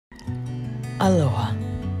Aloha.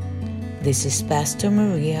 This is Pastor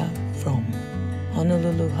Maria from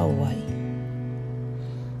Honolulu, Hawaii.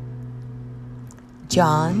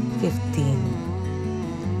 John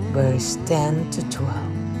 15, verse 10 to 12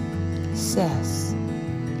 says,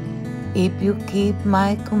 "If you keep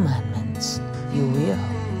my commandments, you will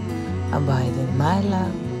abide in my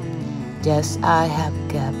love, just as I have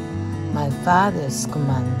kept my Father's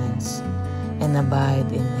commandments and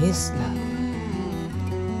abide in his love.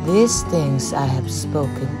 These things I have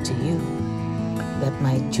spoken to you, that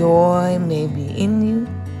my joy may be in you,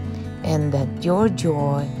 and that your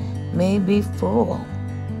joy may be full.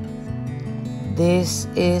 This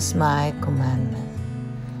is my commandment,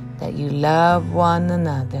 that you love one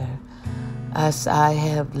another as I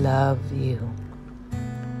have loved you.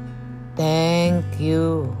 Thank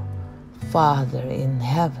you, Father in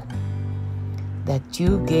heaven, that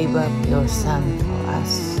you gave up your Son for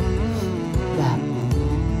us, that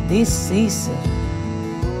this season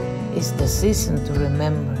is the season to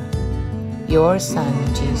remember your Son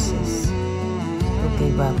Jesus, who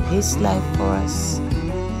gave up his life for us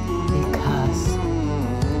because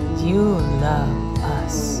you love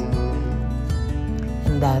us,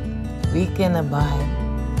 and that we can abide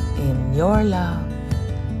in your love,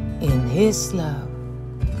 in his love,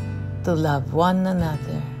 to love one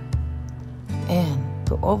another and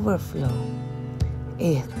to overflow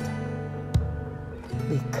it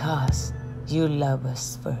because you love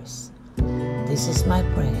us first. This is my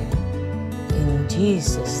prayer. In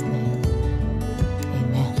Jesus' name,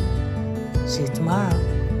 amen. See you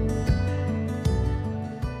tomorrow.